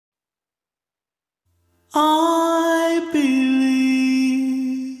I believe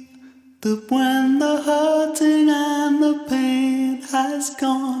that when the hurting and the pain has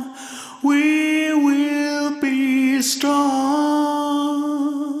gone, we will be strong.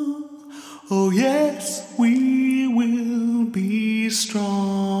 Oh yes, we will be strong.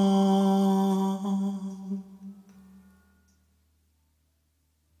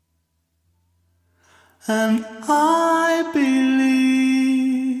 And I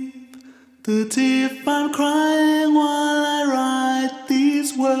believe that if I'm crying while I write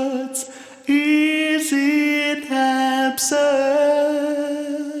these words, is it absurd?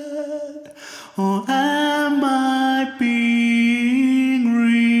 Or am I being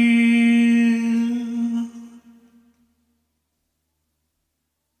real?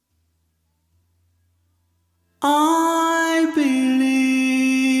 I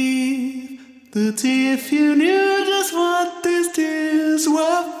believe that if you knew just what these tears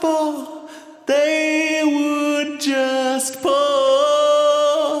were for, they would just pour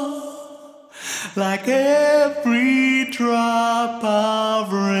like every drop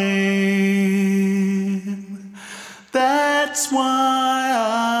of rain. That's why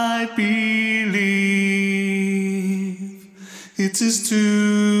I believe it is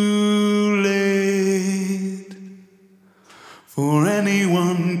too late for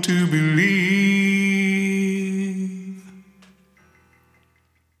anyone to believe.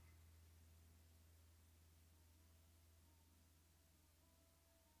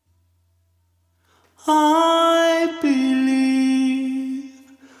 I believe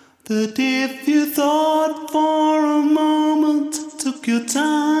that if you thought for a moment, took your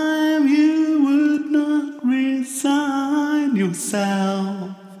time, you would not resign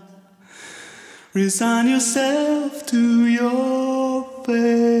yourself. Resign yourself to your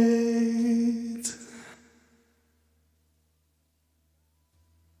fate.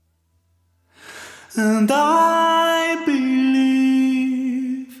 And I believe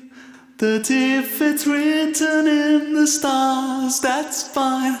that if it's written in the stars, that's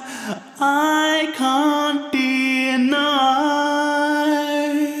fine. I can't deny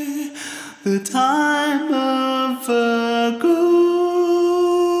the time of Virgo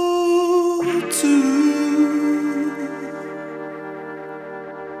too.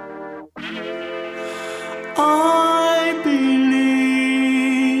 I believe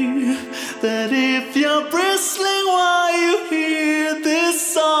that if you're bristling while you hear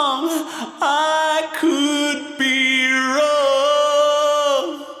this song, I could be wrong.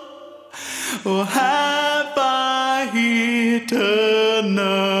 Or have I hit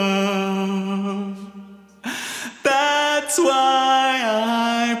enough? That's why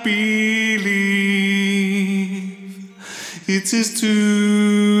I believe it is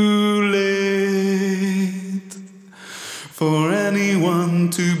too late for anyone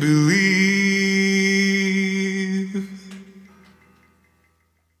to believe.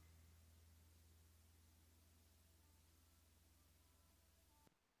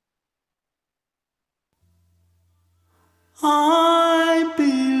 I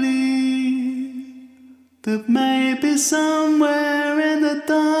believe that maybe somewhere in the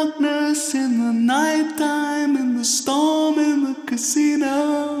darkness, in the nighttime, in the storm, in the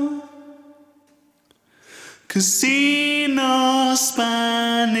casino,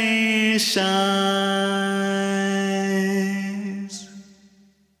 Spanish eyes.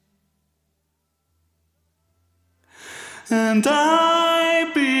 And I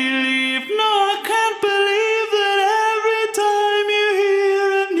believe, no, I can't believe that every time you hear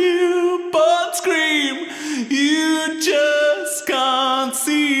a newborn scream, you just can't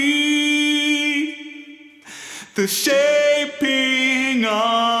see the shaping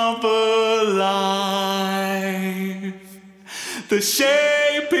of a life. The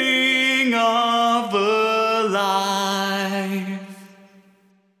shaping of a life.